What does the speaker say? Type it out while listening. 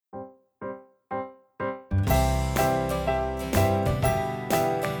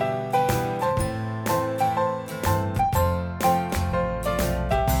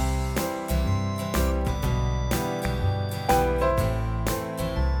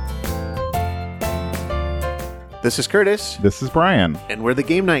This is Curtis. This is Brian. And we're the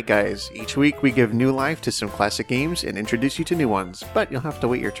Game Night Guys. Each week we give new life to some classic games and introduce you to new ones, but you'll have to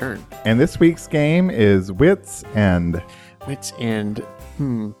wait your turn. And this week's game is Wits End. Wits End.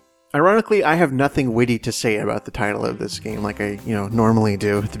 Ironically, I have nothing witty to say about the title of this game like I, normally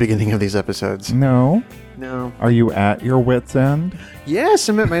do at the beginning of these episodes. No? No. Are you at your wits' end? Yes,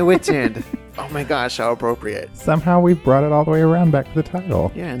 I'm at my wits' end. Oh my gosh, how appropriate. Somehow we've brought it all the way around back to the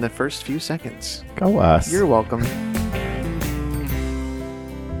title. Yeah, in the first few seconds. Go us. You're welcome.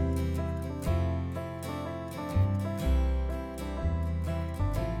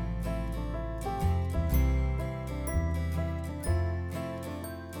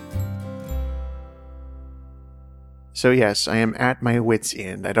 So yes, I am at my wit's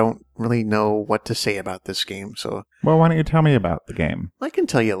end. I don't really know what to say about this game, so... Well, why don't you tell me about the game? I can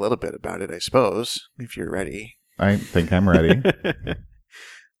tell you a little bit about it, I suppose, if you're ready. I think I'm ready.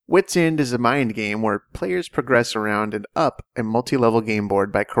 Wit's End is a mind game where players progress around and up a multi-level game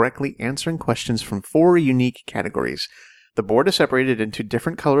board by correctly answering questions from 4 unique categories. The board is separated into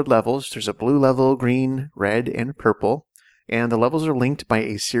different colored levels. There's a blue level, green, red, and purple. And the levels are linked by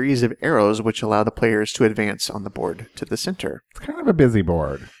a series of arrows which allow the players to advance on the board to the center. It's kind of a busy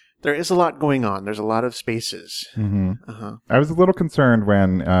board. There is a lot going on. There's a lot of spaces. Mm-hmm. I was a little concerned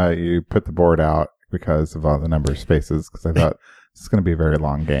when you put the board out because of all the number of spaces, because I thought this is going to be a very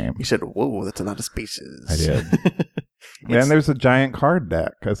long game. You said, whoa, that's a lot of spaces. I did. And there's a giant card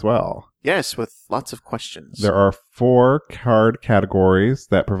deck as well. Yes, with lots of questions. There are 4 card categories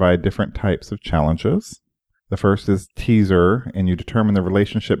that provide different types of challenges. The first is teaser, and you determine the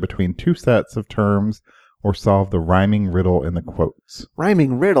relationship between 2 sets of terms or solve the rhyming riddle in the quotes.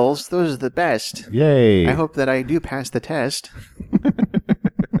 Rhyming riddles, those are the best. Yay. I hope that I do pass the test.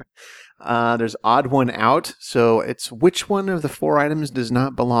 There's odd one out, so it's which one of the 4 items does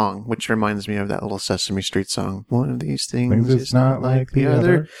not belong, which reminds me of that little Sesame Street song. One of these things is not like the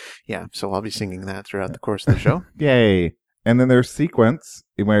other. Yeah, so I'll be singing that throughout the course of the show. Yay. And then there's sequence,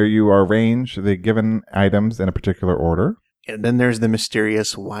 where you arrange the given items in a particular order. And then there's the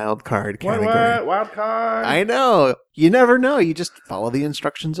mysterious wild card category. What? Wild card? I know. You never know. You just follow the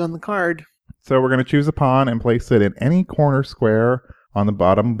instructions on the card. So we're going to choose a pawn and place it in any corner square on the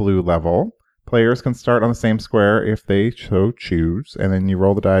bottom blue level. Players can start on the same square if they so choose, and then you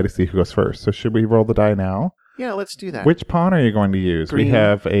roll the die to see who goes first. So should we roll the die now? Yeah, let's do that. Which pawn are you going to use? Green. We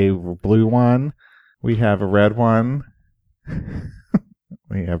have a blue one. We have a red one.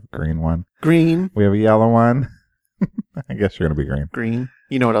 We have a green one. Green. We have a yellow one. I guess you're going to be green. Green.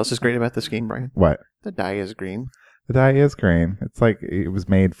 You know what else is great about this game, Brian? What? The die is green. The die is green. It's like it was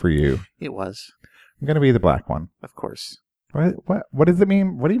made for you. It was. I'm going to be the black one. Of course. What does it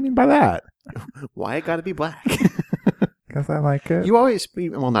mean? What do you mean by that? Why it gotta be black? Because I like it. You always,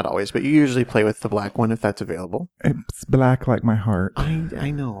 well, not always, but you usually play with the black one if that's available. It's black like my heart.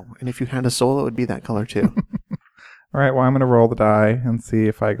 I know. And if you had a soul, it would be that color too. All right, well, I'm going to roll the die and see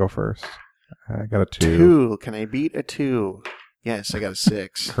if I go first. I got a 2. 2. Can I beat a 2? Yes, I got a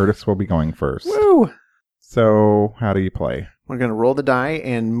 6. Curtis will be going first. Woo! So, how do you play? We're going to roll the die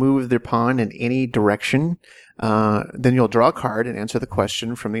and move the pawn in any direction. Then you'll draw a card and answer the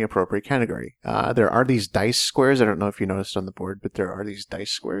question from the appropriate category. There are these dice squares. I don't know if you noticed on the board, but there are these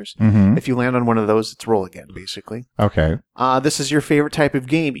dice squares. Mm-hmm. If you land on one of those, it's roll again, basically. Okay. This is your favorite type of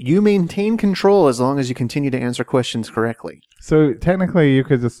game. You maintain control as long as you continue to answer questions correctly. So, technically, you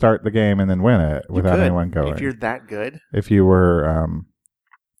could just start the game and then win it without anyone going. If you're that good. If you were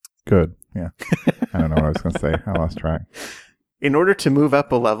good, yeah. I don't know what I was going to say. I lost track. In order to move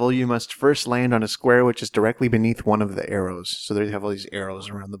up a level, you must first land on a square which is directly beneath one of the arrows. So they have all these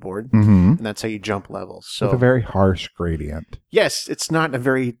arrows around the board, and that's how you jump levels. So with a very harsh gradient. Yes, it's not a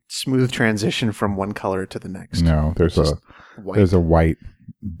very smooth transition from one color to the next. No, there's a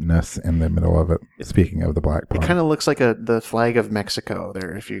whiteness in the middle of it. Speaking of the black pawn, it kind of looks like the flag of Mexico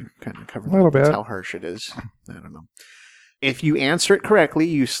there. If you kind of cover a little bit, that's how harsh it is. I don't know. If you answer it correctly,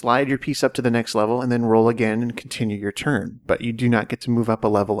 you slide your piece up to the next level and then roll again and continue your turn. But you do not get to move up a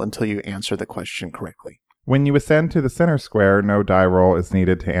level until you answer the question correctly. When you ascend to the center square, no die roll is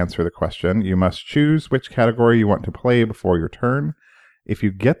needed to answer the question. You must choose which category you want to play before your turn. If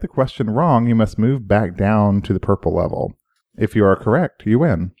you get the question wrong, you must move back down to the purple level. If you are correct, you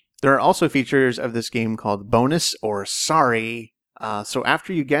win. There are also features of this game called bonus or sorry. So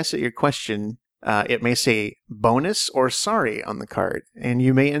after you guess at your question, it may say bonus or sorry on the card, and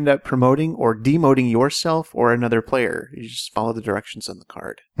you may end up promoting or demoting yourself or another player. You just follow the directions on the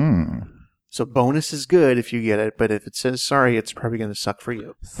card. So bonus is good if you get it, but if it says sorry, it's probably going to suck for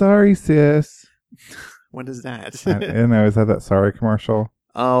you. Sorry, sis. What is that? I know. Is that sorry commercial?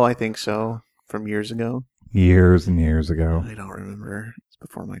 Oh, I think so. From years ago. Years and years ago. I don't remember. It's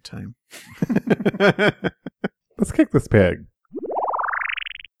before my time. Let's kick this pig.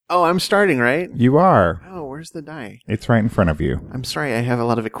 Oh, I'm starting, right? You are. Oh, where's the die? It's right in front of you. I'm sorry, I have a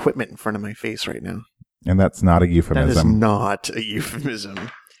lot of equipment in front of my face right now. And that's not a euphemism. That is not a euphemism.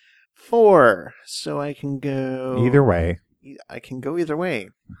 4. So I can go... Either way. I can go either way.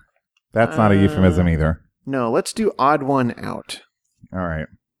 That's not a euphemism either. No, let's do odd one out. All right.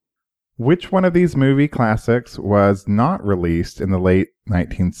 Which one of these movie classics was not released in the late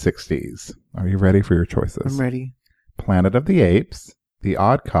 1960s? Are you ready for your choices? I'm ready. Planet of the Apes, The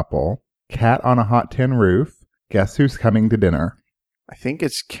Odd Couple, Cat on a Hot Tin Roof, Guess Who's Coming to Dinner? I think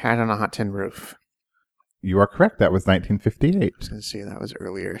it's Cat on a Hot Tin Roof. You are correct. That was 1958. I was going to say that was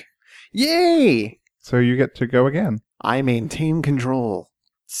earlier. Yay! So you get to go again. I maintain control.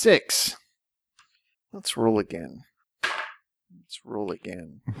 6. Let's roll again.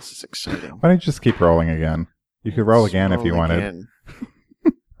 This is exciting. Why don't you just keep rolling again? You could roll again if you wanted.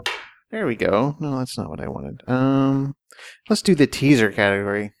 There we go. No, that's not what I wanted. Let's do the teaser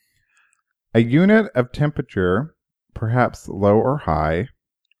category. A unit of temperature, perhaps low or high.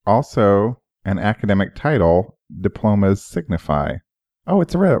 Also, an academic title, diplomas signify. Oh,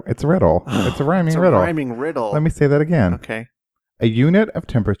 it's a riddle. It's a riddle. It's a rhyming riddle. It's a rhyming riddle. Let me say that again. Okay. A unit of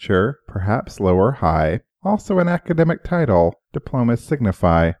temperature, perhaps low or high. Also an academic title, diplomas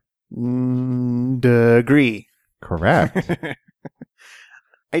signify. Degree. Correct.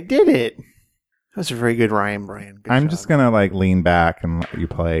 I did it. That was a very good rhyme, Brian. Good I'm job. just gonna lean back and let you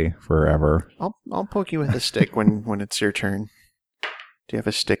play forever. I'll poke you with a stick when it's your turn. Do you have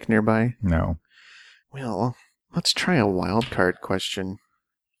a stick nearby? No. Well, let's try a wild card question.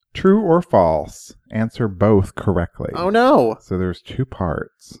 True or false? Answer both correctly. Oh no! So there's 2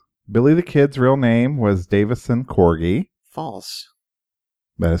 parts. Billy the Kid's real name was Davison Corgi. False.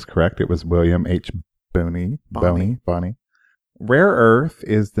 That is correct. It was William H. Boney. Bonnie. Rare earth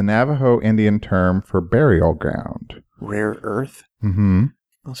is the Navajo Indian term for burial ground. Rare earth? Mm-hmm.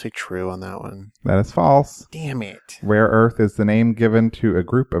 I'll say true on that one. That is false. Damn it. Rare earth is the name given to a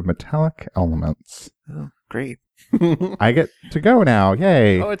group of metallic elements. Oh, great. I get to go now.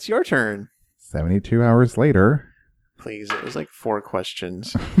 Yay. Oh, it's your turn. 72 hours later. Please, it was like 4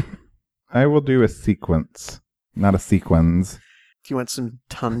 questions. I will do a sequence, not a sequins. Do you want some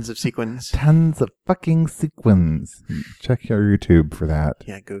tons of sequins? Tons of fucking sequins. Check your YouTube for that.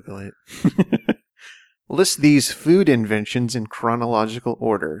 Yeah, Google it. List these food inventions in chronological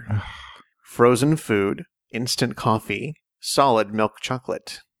order. Frozen food, instant coffee, solid milk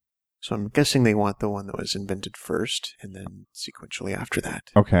chocolate. So I'm guessing they want the one that was invented first and then sequentially after that.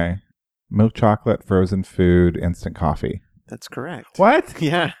 Okay. Milk chocolate, frozen food, instant coffee. That's correct. What?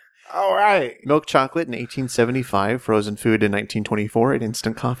 Yeah. All right. Milk chocolate in 1875, frozen food in 1924, and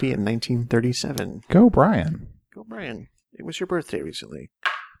instant coffee in 1937. Go, Brian. Go, Brian. It was your birthday recently.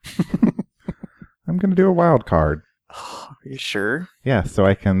 I'm going to do a wild card. Oh, are you sure? Yeah, so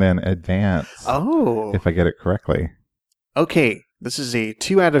I can then advance if I get it correctly. Okay, this is a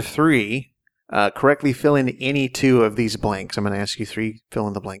 2 out of 3. Correctly fill in any 2 of these blanks. I'm going to ask you 3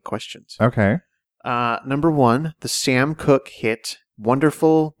 fill-in-the-blank questions. Okay. Number 1, the Sam Cooke hit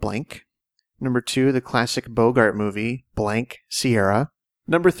Wonderful Blank. Number 2, the classic Bogart movie, Blank Sierra.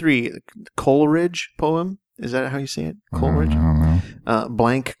 Number 3, the Coleridge poem. Is that how you say it? Coleridge? I don't know.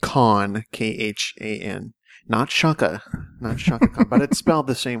 Blank Con, Khan. Not Shaka Khan, but it's spelled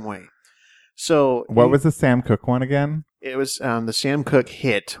the same way. So what was the Sam Cooke one again? It was the Sam Cooke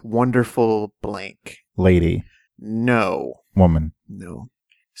hit Wonderful Blank. Lady. No. Woman. No.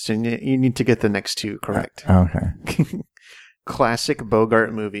 So you need to get the next 2 correct. Okay. Classic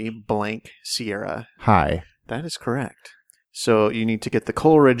Bogart movie, Blank Sierra. Hi. That is correct. So you need to get the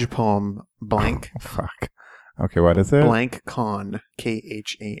Coleridge poem, Blank. Oh, fuck. Okay, what is it? Blank Khan,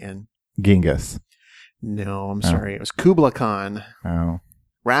 Khan. Genghis. No, I'm sorry. It was Kubla Khan. Oh.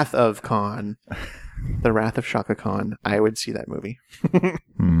 Wrath of Khan. The Wrath of Shaka Khan. I would see that movie.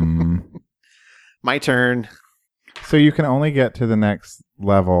 My turn. So you can only get to the next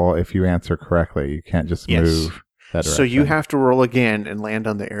level if you answer correctly. You can't just move that direction. So you have to roll again and land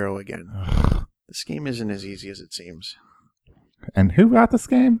on the arrow again. This game isn't as easy as it seems. And who got this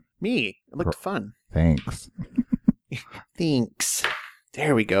game? Me. It looked fun. Thanks. Thanks.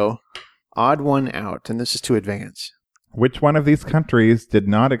 There we go. Odd one out, and this is to advance. Which one of these countries did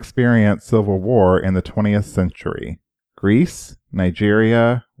not experience civil war in the 20th century? Greece,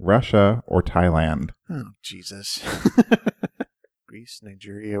 Nigeria, Russia, or Thailand? Oh, Jesus. Greece,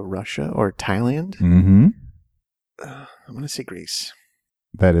 Nigeria, Russia, or Thailand? Mm-hmm. I'm going to say Greece.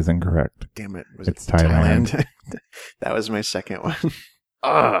 That is incorrect. Damn it. It's Thailand. That was my second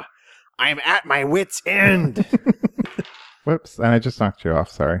one. I'm at my wit's end. Whoops, and I just knocked you off.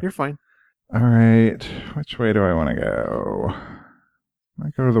 Sorry. You're fine. All right. Which way do I want to go? I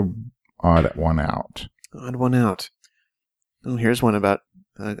go to the odd one out. Odd one out. Oh, here's one about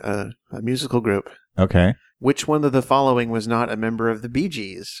a musical group. Okay. Which one of the following was not a member of the Bee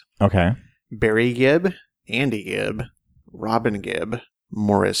Gees? Okay. Barry Gibb, Andy Gibb, Robin Gibb,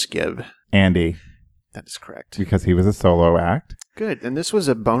 Morris Gibb. Andy. That is correct. Because he was a solo act. Good. And this was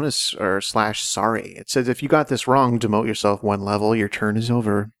a bonus or / sorry. It says if you got this wrong, demote yourself 1 level. Your turn is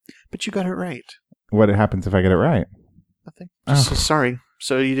over. But you got it right. What happens if I get it right? Nothing. Just say sorry.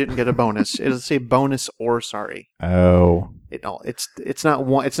 So you didn't get a bonus. It'll say bonus or sorry. Oh. It's not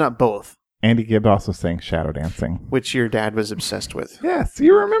one. It's not both. Andy Gibb also sang Shadow Dancing, which your dad was obsessed with. Yes,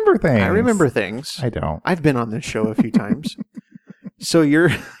 you remember things. I remember things. I don't. I've been on this show a few times. So you're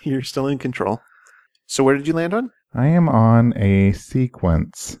still in control. So where did you land on? I am on a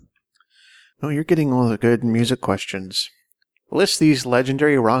sequence. Oh, you're getting all the good music questions. List these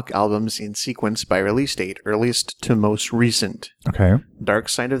legendary rock albums in sequence by release date, earliest to most recent. Okay. Dark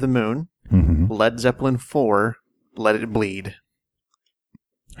Side of the Moon, Mm-hmm. Led Zeppelin 4, Let It Bleed.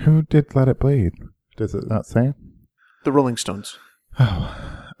 Who did Let It Bleed? Does it not say? The Rolling Stones. Oh.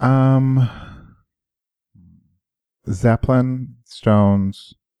 Zeppelin,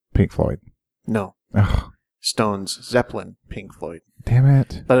 Stones, Pink Floyd. No. Ugh. Stones, Zeppelin, Pink Floyd. Damn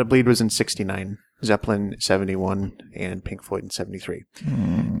it. Let It Bleed was in 69, Zeppelin 71, and Pink Floyd in 73.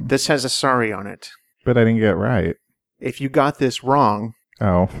 This has a sorry on it. But I didn't get it right. If you got this wrong,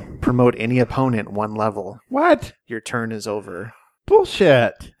 promote any opponent 1 level. What? Your turn is over.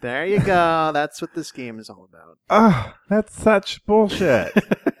 Bullshit. There you go. That's what this game is all about. Ugh, that's such bullshit.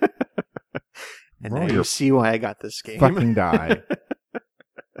 And now you see why I got this game. Fucking die.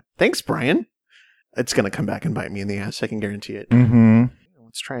 Thanks, Brian. It's going to come back and bite me in the ass. I can guarantee it. Mm-hmm.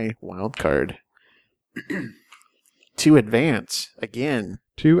 Let's try wild card. To advance. Again.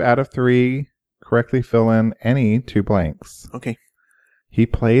 2 out of 3. Correctly fill in any 2 blanks. Okay. He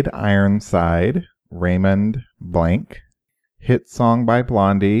played Ironside, Raymond blank. Hit song by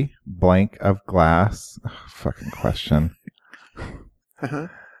Blondie, blank of glass. Ugh, fucking question. Uh-huh.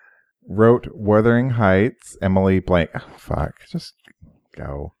 Wrote Wuthering Heights, Emily blank. Oh, fuck. Just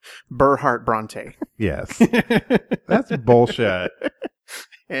go. Burhart Bronte. Yes. That's bullshit.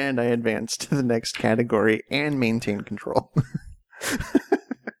 And I advanced to the next category and maintain control.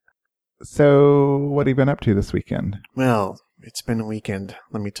 So, what have you been up to this weekend? Well, it's been a weekend,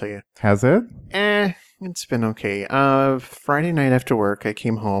 let me tell you. Has it? It's been okay. Friday night after work, I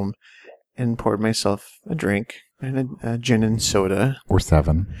came home and poured myself a drink and a gin and soda. Or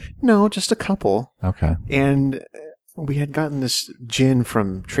 7? No, just a couple. Okay. And we had gotten this gin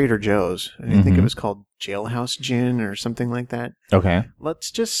from Trader Joe's. And I think it was called Jailhouse Gin or something like that. Okay. Let's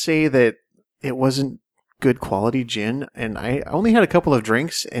just say that it wasn't good quality gin, and I only had a couple of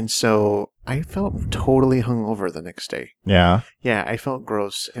drinks, and so I felt totally hungover the next day. Yeah. Yeah, I felt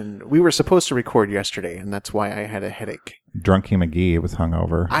gross, and we were supposed to record yesterday, and that's why I had a headache. Drunky McGee was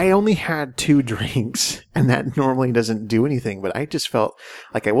hungover. I only had 2 drinks, and that normally doesn't do anything, but I just felt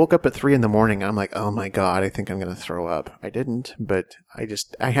like I woke up at 3 a.m. I'm like, oh my God, I think I'm going to throw up. I didn't, but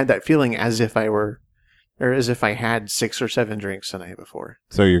I had that feeling as if I had 6 or 7 drinks the night before.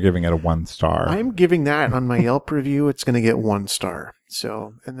 So you're giving it a 1 star. I'm giving that on my Yelp review. It's going to get 1 star.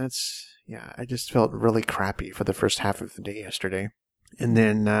 So, and that's, yeah, I just felt really crappy for the first half of the day yesterday. And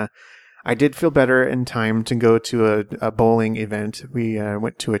then I did feel better in time to go to a bowling event. We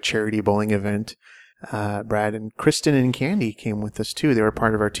went to a charity bowling event. Brad and Kristen and Candy came with us too. They were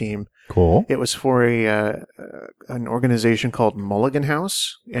part of our team. Cool. It was for an organization called Mulligan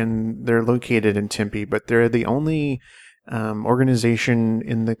House, and they're located in Tempe, but they're the only organization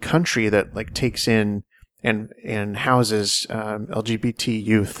in the country that like takes in and houses LGBT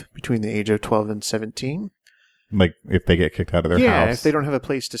youth between the age of 12 and 17. Like if they get kicked out of their house. Yeah, if they don't have a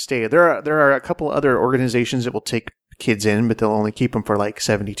place to stay. There are a couple other organizations that will take kids in, but they'll only keep them for like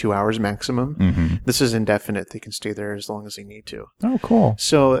 72 hours maximum. Mm-hmm. This is indefinite. They can stay there as long as they need to. Oh, cool.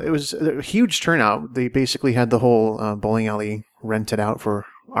 So it was a huge turnout. They basically had the whole bowling alley rented out for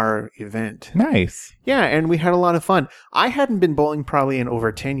our event. Nice. Yeah, and we had a lot of fun. I hadn't been bowling probably in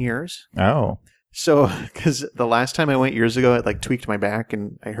over 10 years. Oh. So, because the last time I went years ago, it like tweaked my back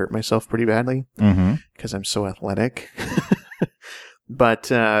and I hurt myself pretty badly because I'm so athletic.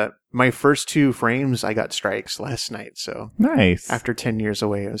 But my first 2 frames, I got strikes last night. So nice. After 10 years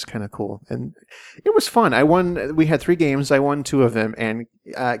away, it was kind of cool. And it was fun. I won. We had 3 games. I won 2 of them. And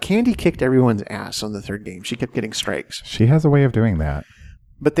Candy kicked everyone's ass on the 3rd game. She kept getting strikes. She has a way of doing that.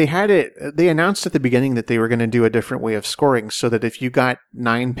 But they announced at the beginning that they were going to do a different way of scoring so that if you got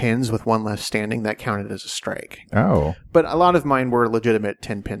 9 pins with one left standing, that counted as a strike. Oh. But a lot of mine were legitimate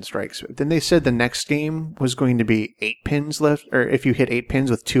 10-pin strikes. Then they said the next game was going to be 8 pins left, or if you hit 8 pins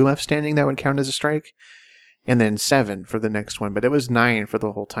with 2 left standing, that would count as a strike. And then 7 for the next one. But it was 9 for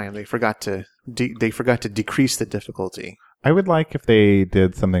the whole time. They forgot to decrease the difficulty. I would like if they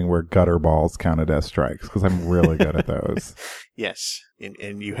did something where gutter balls counted as strikes, because I'm really good at those. Yes.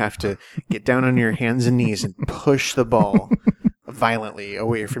 And you have to get down on your hands and knees and push the ball violently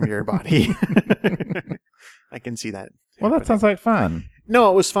away from your body. I can see that. Well, that sounds like fun.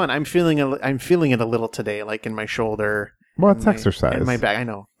 No, it was fun. I'm feeling it a little today, like in my shoulder. Well, it's exercise. In my back. I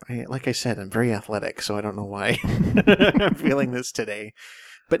know. Like I said, I'm very athletic, so I don't know why I'm feeling this today.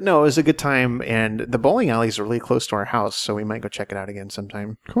 But no, it was a good time, and the bowling alley is really close to our house, so we might go check it out again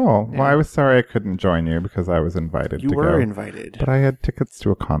sometime. Cool. Yeah. Well, I was sorry I couldn't join you because I was invited to go. You were invited. But I had tickets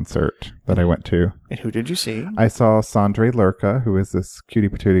to a concert that I went to. And who did you see? I saw Sondre Lerche, who is this cutie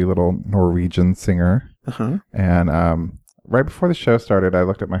patootie little Norwegian singer. Uh-huh. And right before the show started, I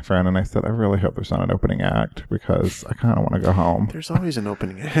looked at my friend and I said, I really hope there's not an opening act because I kind of want to go home. There's always an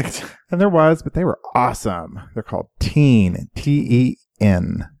opening act. And there was, but they were awesome. They're called TEEN,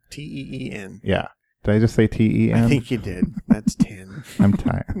 T-E-N. T-E-E-N. Yeah. Did I just say T-E-N? I think you did. That's 10. I'm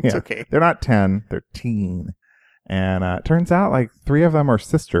tired. It's yeah. okay. They're not 10. They're TEEN. And it turns out like 3 of them are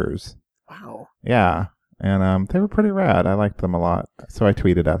sisters. Wow. Yeah. And they were pretty rad. I liked them a lot. So I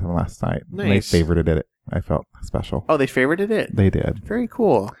tweeted at them last night. Nice. And they favorited it. I felt special. Oh, they favorited it? They did. Very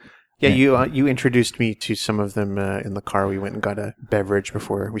cool. Yeah, you introduced me to some of them in the car. We went and got a beverage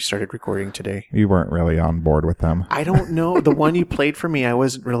before we started recording today. You weren't really on board with them. I don't know. The one you played for me, I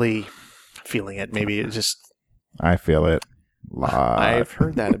wasn't really feeling it. Maybe it just... I feel it. I've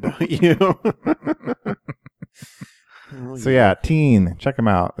heard that about you. So yeah, TEEN. Check them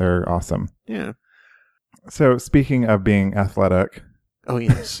out. They're awesome. Yeah. So speaking of being athletic... Oh,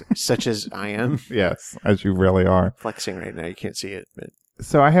 yes. Such as I am. Yes, as you really are. Flexing right now. You can't see it, but...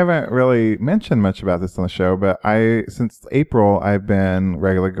 So I haven't really mentioned much about this on the show, but since April, I've been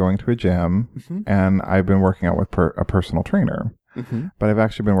regularly going to a gym, and I've been working out with a personal trainer. Mm-hmm. But I've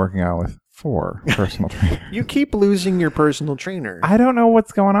actually been working out with 4 personal trainers. You keep losing your personal trainer. I don't know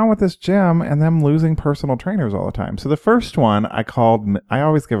what's going on with this gym and them losing personal trainers all the time. So the first one I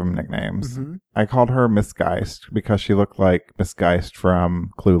always give them nicknames. Mm-hmm. I called her Miss Geist because she looked like Miss Geist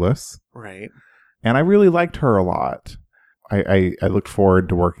from Clueless. Right. And I really liked her a lot. I looked forward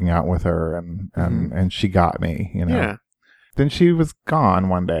to working out with her and she got me, you know. Yeah. Then she was gone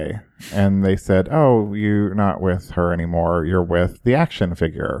one day and they said, "Oh, you're not with her anymore. You're with the action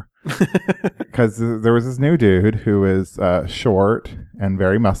figure." Because there was this new dude who was short and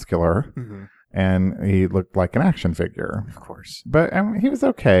very muscular, and he looked like an action figure. Of course. But he was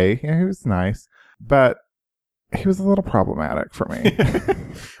okay. Yeah, he was nice. But he was a little problematic for me.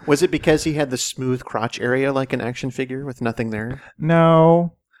 Was it because he had the smooth crotch area like an action figure with nothing there?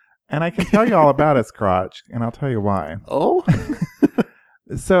 No. And I can tell you all about his crotch, and I'll tell you why. Oh?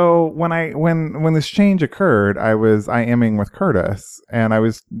 So when this change occurred, I was IMing with Curtis, and I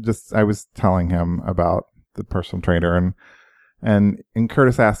was telling him about the personal trainer, and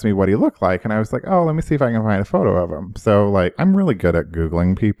Curtis asked me what he looked like, and I was like, oh, let me see if I can find a photo of him. So like, I'm really good at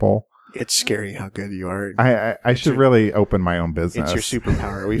Googling people. It's scary how good you are. I should really open my own business. It's your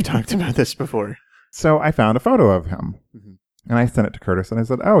superpower. We've talked about this before. So I found a photo of him. Mm-hmm. And I sent it to Curtis, and I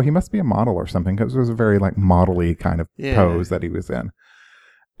said, oh, he must be a model or something, because it was a very like model-y kind of pose that he was in.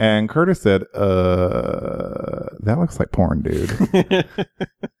 And Curtis said, that looks like porn, dude.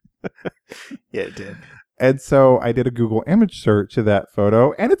 Yeah, it did. And so I did a Google image search of that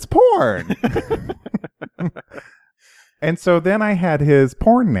photo, and it's porn. And so then I had his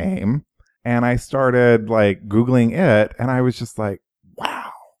porn name, and I started like Googling it, and I was just like, wow.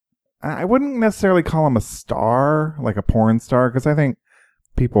 I wouldn't necessarily call him a star, like a porn star, because I think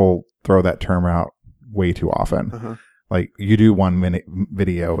people throw that term out way too often. Uh-huh. Like, you do 1 minute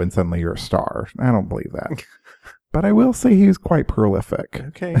video and suddenly you're a star. I don't believe that. But I will say he was quite prolific.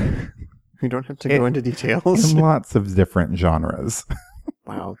 Okay. You don't have to go into details. In lots of different genres.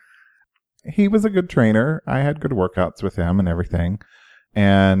 Wow. He was a good trainer. I had good workouts with him and everything.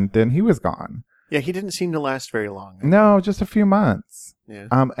 And then he was gone. Yeah, he didn't seem to last very long. No, just a few months. Yeah.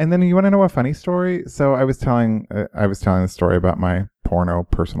 And then you want to know a funny story? So I was telling the story about my porno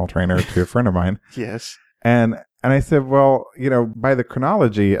personal trainer to a friend of mine. Yes. And I said, well, you know, by the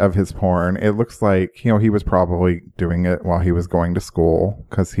chronology of his porn, it looks like, you know, he was probably doing it while he was going to school,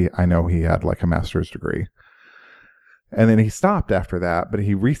 because I know he had like a master's degree. And then he stopped after that, but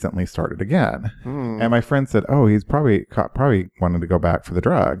he recently started again. And my friend said, oh, he's probably wanted to go back for the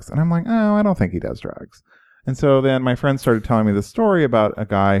drugs. And I'm like, oh, I don't think he does drugs. And so then my friend started telling me the story about a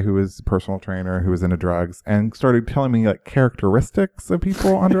guy who was a personal trainer who was into drugs and started telling me like characteristics of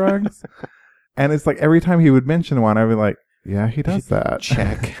people on drugs. And it's like every time he would mention one, I'd be like, yeah, he does that.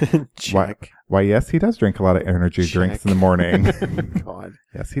 Check. Check. Why, yes, he does drink a lot of energy drinks in the morning. God.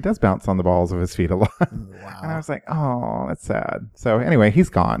 Yes, he does bounce on the balls of his feet a lot. Wow. And I was like, oh, that's sad. So anyway, he's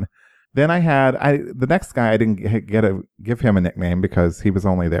gone. Then the next guy, I didn't give him a nickname because he was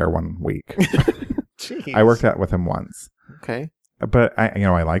only there 1 week. Jeez. I worked out with him once. Okay. But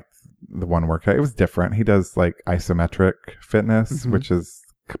I liked the one workout. It was different. He does like isometric fitness, which is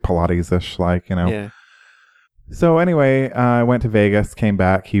Pilates-ish, Yeah. So anyway, I went to Vegas, came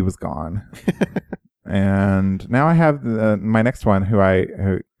back. He was gone. And now I have my next one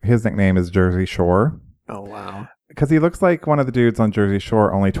who his nickname is Jersey Shore. Oh, wow. Because he looks like one of the dudes on Jersey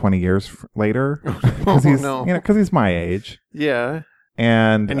Shore only 20 years later. Because he's my age. Yeah.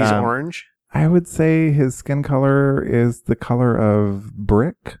 And he's orange? I would say his skin color is the color of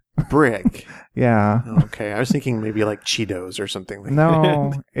brick. Brick? Yeah. Okay. I was thinking maybe like Cheetos or something like that.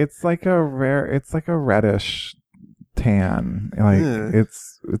 No, it's like a reddish tan.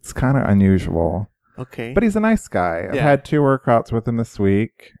 It's kind of unusual. Okay. But he's a nice guy. I've had 2 workouts with him this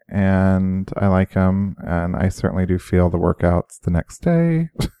week, and I like him, and I certainly do feel the workouts the next day.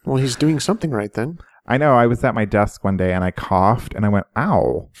 Well, he's doing something right then. I know. I was at my desk one day, and I coughed, and I went,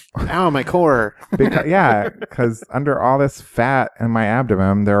 ow. Ow, my core. Because under all this fat in my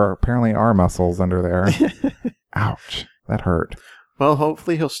abdomen, there apparently are muscles under there. Ouch. That hurt. Well,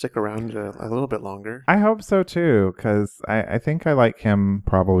 hopefully he'll stick around a little bit longer. I hope so, too, because I think I like him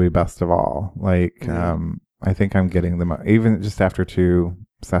probably best of all. Like, I think I'm getting even just after 2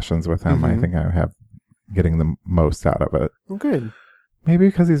 sessions with him, I think I have getting the most out of it. Good. Maybe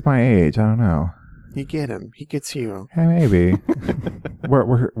because he's my age. I don't know. You get him. He gets you. Hey, maybe.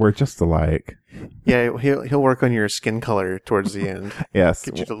 we're just alike. Yeah, he'll work on your skin color towards the end. Yes.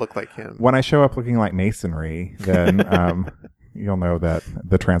 Get you to look like him. When I show up looking like masonry, then you'll know that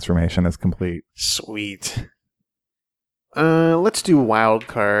the transformation is complete. Sweet. Let's do wild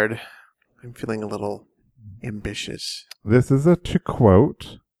card. I'm feeling a little ambitious. This is to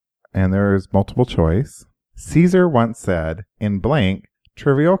quote, and there is multiple choice. Caesar once said, in blank,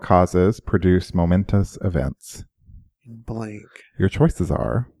 trivial causes produce momentous events. Blank. Your choices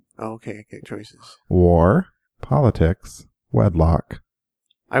are... Okay, choices. War, politics, wedlock.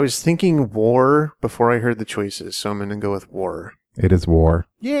 I was thinking war before I heard the choices, so I'm going to go with war. It is war.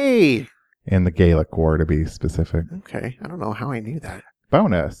 Yay! In the Gaelic War, to be specific. Okay, I don't know how I knew that.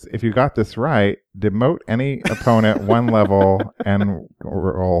 Bonus, if you got this right, demote any opponent 1 level and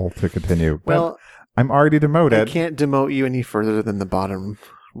roll to continue. Well, I'm already demoted. I can't demote you any further than the bottom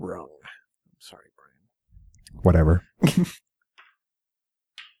rung. I'm sorry, Brian. Whatever.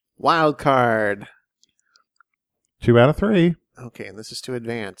 Wild card. 2 out of 3. Okay, and this is to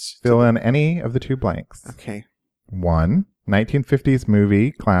advance. Fill in any of the 2 blanks. Okay. 1, 1950s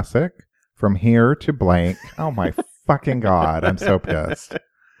movie classic, From Here to Blank. Oh my fucking God, I'm so pissed.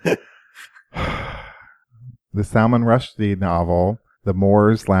 The Salman Rushdie novel, The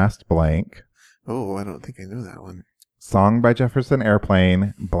Moor's Last Blank. Oh, I don't think I know that one. Song by Jefferson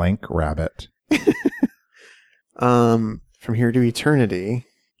Airplane, Blank Rabbit. From Here to Eternity.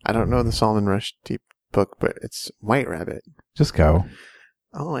 I don't know the Salman Rushdie book, but it's White Rabbit. Just go.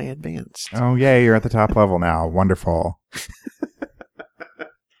 Oh, I advanced. Oh, yay, you're at the top level now. Wonderful.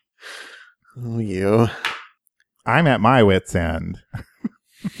 Oh, you. I'm at my wit's end.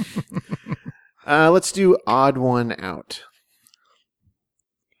 Let's do odd one out.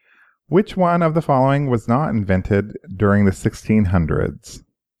 Which one of the following was not invented during the 1600s?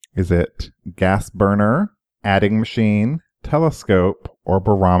 Is it gas burner, adding machine, telescope, or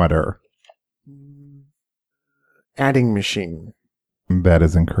barometer? Adding machine. That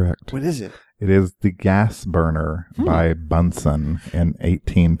is incorrect. What is it? It is the gas burner by Bunsen in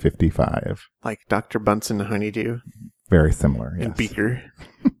 1855. Like Dr. Bunsen Honeydew? Very similar, yes. And Beaker.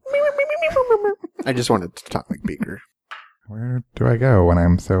 I just wanted to talk like Beaker. Where do I go when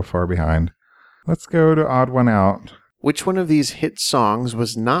I'm so far behind? Let's go to odd one out. Which one of these hit songs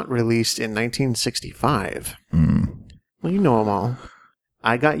was not released in 1965? Well, you know them all.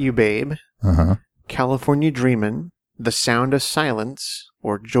 I Got You, Babe. California Dreamin'. The Sound of Silence.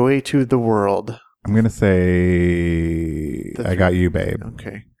 Or Joy to the World. I'm going to say I Got You, Babe.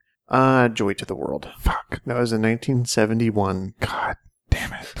 Okay. Joy to the World. Fuck. That was in 1971. God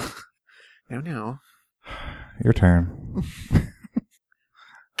damn it. Now. Your turn.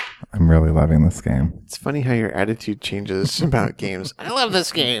 I'm really loving this game. It's funny how your attitude changes about games. I love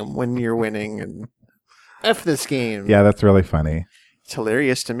this game when you're winning, and F this game. Yeah, that's really funny. It's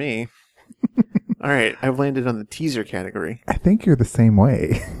hilarious to me. All right, I've landed on the teaser category. I think you're the same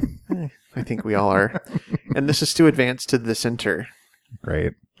way. I think we all are. And this is to advance to the center.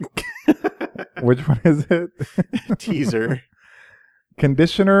 Great. Which one is it? Teaser.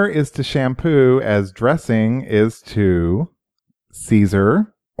 Conditioner is to shampoo as dressing is to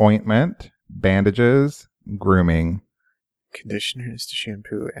Caesar, ointment, bandages, grooming. Conditioner is to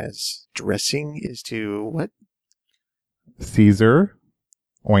shampoo as dressing is to what? Caesar,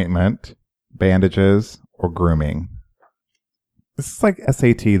 ointment, bandages, or grooming. This is like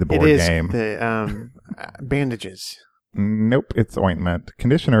SAT, the board game. It is the bandages. Nope, it's ointment.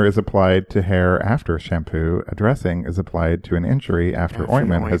 Conditioner is applied to hair after shampoo. A dressing is applied to an injury after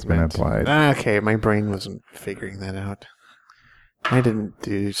ointment has been applied. Okay, my brain wasn't figuring that out. I didn't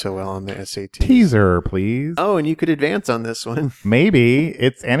do so well on the SAT. Teaser, please. Oh, and you could advance on this one. Maybe.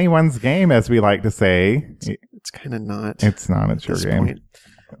 It's anyone's game, as we like to say. It's kind of not. It's not. It's your game. Point.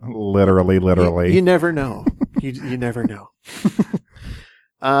 Literally. You never know. You never know.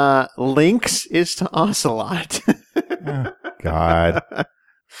 Lynx is to ocelot. Oh, God.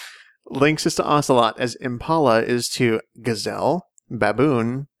 Lynx is to ocelot as impala is to gazelle,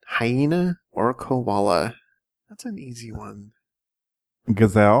 baboon, hyena, or koala. That's an easy one.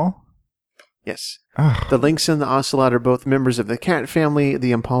 Gazelle? Yes. Ugh. The lynx and the ocelot are both members of the cat family.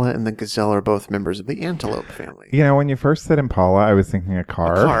 The impala and the gazelle are both members of the antelope family. You know, when you first said Impala, I was thinking a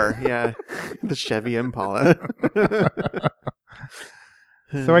car. A car, yeah. The Chevy Impala.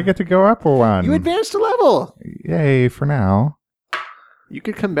 So I get to go up one. You advanced a level. Yay, for now. You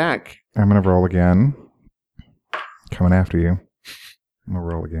could come back. I'm going to roll again. Coming after you. I'm going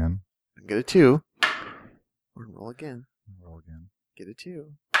to roll again. Get a 2. Or roll again. Roll again. Get a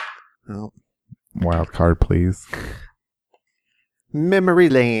 2. Oh. Wild card, please. Memory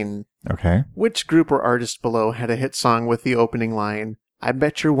Lane. Okay. Which group or artist below had a hit song with the opening line, I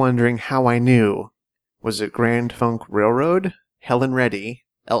bet you're wondering how I knew? Was it Grand Funk Railroad, Helen Reddy,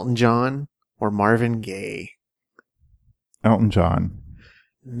 Elton John, or Marvin Gaye? Elton John.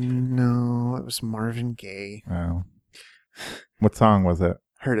 No, it was Marvin Gaye. Oh. What song was it?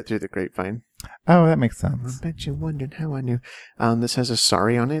 Heard it through the grapevine. Oh, that makes sense. I bet you wondered how I knew. This has a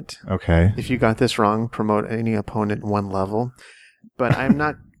sorry on it. Okay. If you got this wrong, promote any opponent 1 level. But I'm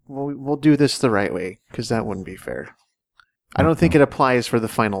not... We'll do this the right way, because that wouldn't be fair. I don't think it applies for the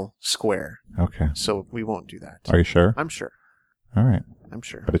final square. Okay. So we won't do that. Are you sure? I'm sure. All right. I'm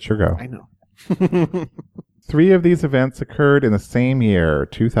sure. But it's your go. I know. 3 of these events occurred in the same year,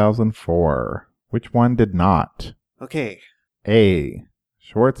 2004. Which one did not? Okay. A.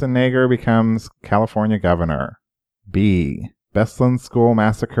 Schwarzenegger becomes California governor. B. Beslan school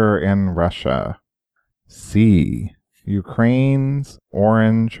massacre in Russia. C. Ukraine's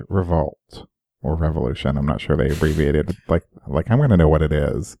Orange Revolt. Or Revolution. I'm not sure they abbreviated. Like I'm going to know what it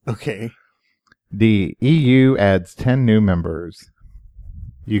is. Okay. D. EU adds 10 new members.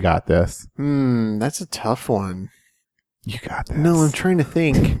 You got this. That's a tough one. You got this. No, I'm trying to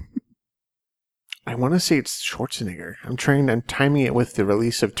think. I want to say it's Schwarzenegger. I'm timing it with the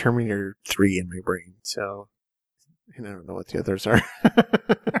release of Terminator 3 in my brain. So, and I don't know what the others are.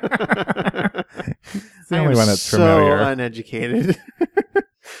 It's the only one that's familiar. So uneducated.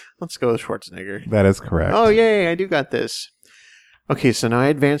 Let's go with Schwarzenegger. That is correct. Oh, yay, I do got this. Okay, so now I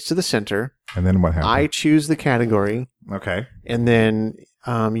advance to the center. And then what happens? I choose the category. Okay. And then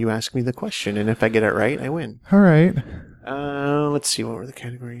you ask me the question. And if I get it right, I win. All right. Let's see. What were the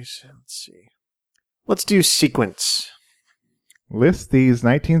categories? Let's see. Let's do sequence. List these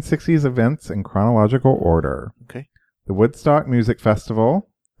 1960s events in chronological order. Okay. The Woodstock Music Festival,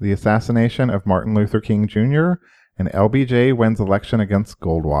 the assassination of Martin Luther King Jr., and LBJ wins election against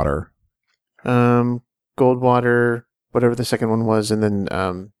Goldwater. Goldwater, whatever the second one was, and then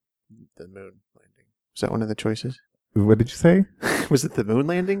the moon landing. Was that one of the choices? What did you say? Was it the moon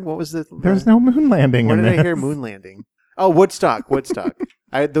landing? What was the... There's no moon landing When in did this. I hear moon landing? Oh, Woodstock.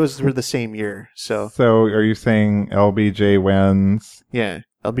 Those were the same year, so... So are you saying LBJ wins? Yeah,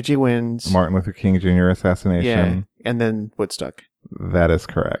 LBJ wins. Martin Luther King Jr. assassination? Yeah, and then Woodstock. That is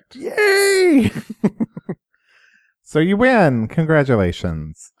correct. Yay! So you win.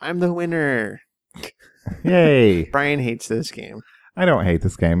 Congratulations. I'm the winner. Yay. Brian hates this game. I don't hate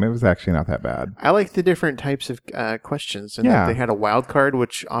this game. It was actually not that bad. I like the different types of questions. And that they had a wild card,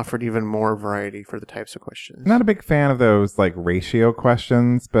 which offered even more variety for the types of questions. Not a big fan of those like ratio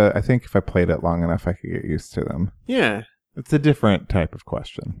questions, but I think if I played it long enough, I could get used to them. Yeah. It's a different type of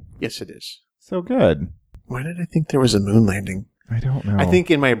question. Yes, it is. So good. Why did I think there was a moon landing? I don't know. I think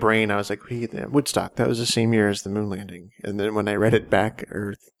in my brain, I was like, Woodstock, that was the same year as the moon landing. And then when I read it back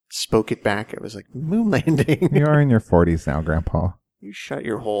or spoke it back, it was like, moon landing. You are in your 40s now, Grandpa. You shut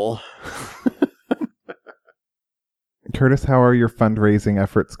your hole. Curtis, how are your fundraising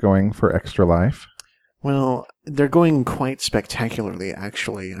efforts going for Extra Life? Well, they're going quite spectacularly,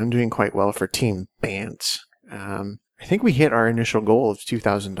 actually. I'm doing quite well for Team Bants. I think we hit our initial goal of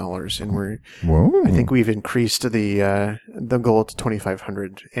 $2,000, and I think we've increased the goal to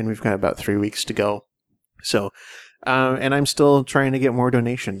 $2,500, and we've got about 3 weeks to go. So, and I'm still trying to get more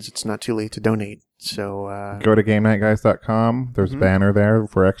donations. It's not too late to donate. So go to GameNightGuys.com. There's a banner there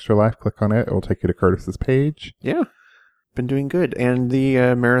for Extra Life. Click on it. It will take you to Curtis's page. Yeah. Been doing good. And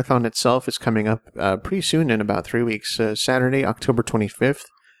the marathon itself is coming up pretty soon in about 3 weeks. Saturday, October 25th.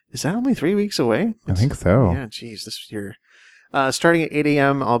 Is that only 3 weeks away? I think so. Yeah, geez, this year. Starting at 8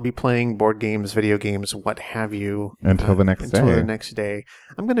 a.m., I'll be playing board games, video games, what have you. Until the next day. Until the next day.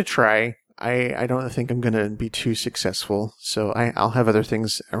 I'm going to try. I don't think I'm going to be too successful. So I'll have other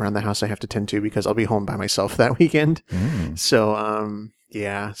things around the house I have to tend to because I'll be home by myself that weekend. So,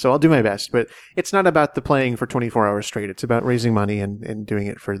 yeah, so I'll do my best. But it's not about the playing for 24 hours straight. It's about raising money and doing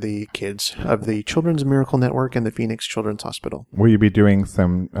it for the kids of the Children's Miracle Network and the Phoenix Children's Hospital. Will you be doing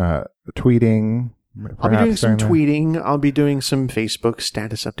some tweeting? I'll be doing some tweeting. I'll be doing some Facebook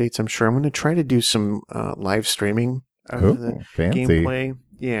status updates, I'm sure. I'm going to try to do some live streaming of the fancy gameplay.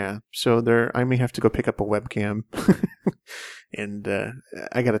 Yeah, so I may have to go pick up a webcam. And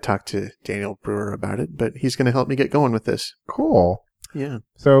I got to talk to Daniel Brewer about it, but he's going to help me get going with this. Cool. Yeah.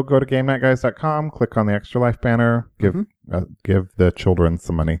 So go to GameNightGuys.com, click on the Extra Life banner, give the children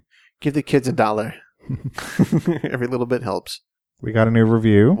some money. Give the kids $1. Every little bit helps. We got a new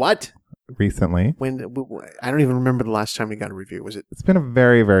review. What? Recently. I don't even remember the last time we got a review. Was it? It's been a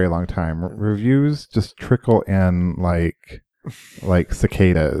very, very long time. Reviews just trickle in like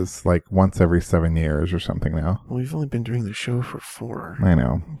cicadas, like once every 7 years or something now. Well, we've only been doing the show for 4. I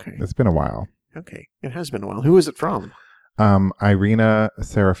know. Okay. It's been a while. Okay. It has been a while. Who is it from? Irina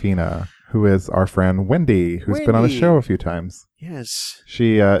Serafina, who is our friend Wendy, who's been on the show a few times. Yes.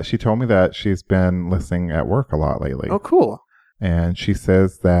 She told me that she's been listening at work a lot lately. Oh, cool. And she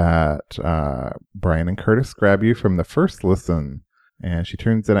says that Brian and Curtis grab you from the first listen. And she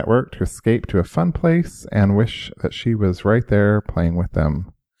tunes in at work to escape to a fun place and wish that she was right there playing with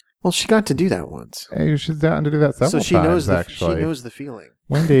them. Well, she got to do that once. Hey, she's down to do that several times, actually. She knows the feeling.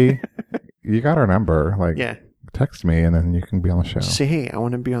 Wendy, you got our number. Yeah. Text me and then you can be on the show. Say, hey, I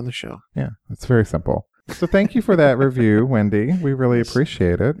want to be on the show. Yeah, it's very simple. So thank you for that review, Wendy. We really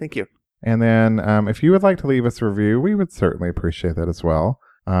appreciate it. Thank you. And then if you would like to leave us a review, we would certainly appreciate that as well.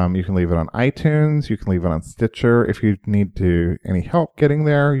 You can leave it on iTunes. You can leave it on Stitcher. If you need any help getting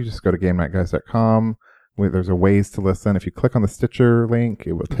there, you just go to GameNightGuys.com. There's a ways to listen. If you click on the Stitcher link,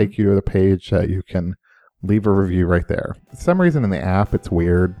 it will take you to the page that you can leave a review right there. For some reason in the app, it's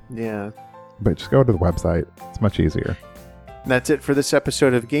weird. Yeah. But just go to the website. It's much easier. That's it for this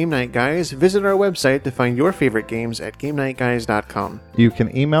episode of Game Night Guys. Visit our website to find your favorite games at GameNightGuys.com. You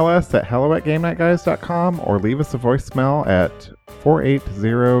can email us at hello@GameNightGuys.com or leave us a voicemail at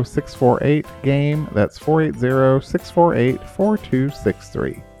 480-648-GAME. That's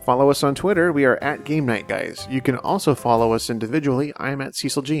 480-648-4263. Follow us on Twitter. We are at Game Night Guys. You can also follow us individually. I'm at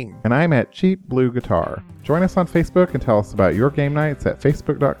Cecil Jean. And I'm at Cheap Blue Guitar. Join us on Facebook and tell us about your game nights at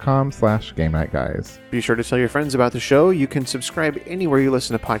facebook.com/GameNightGuys. Be sure to tell your friends about the show. You can subscribe anywhere you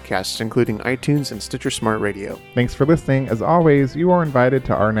listen to podcasts, including iTunes and Stitcher Smart Radio. Thanks for listening. As always, you are invited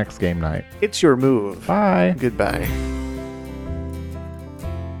to our next game night. It's your move. Bye. Goodbye.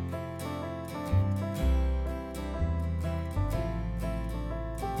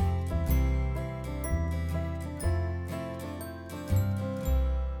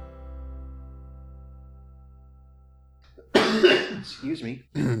 Excuse me.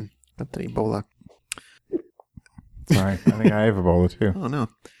 Got the Ebola. Sorry, I think I have Ebola too. Oh no.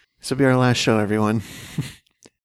 This will be our last show, everyone.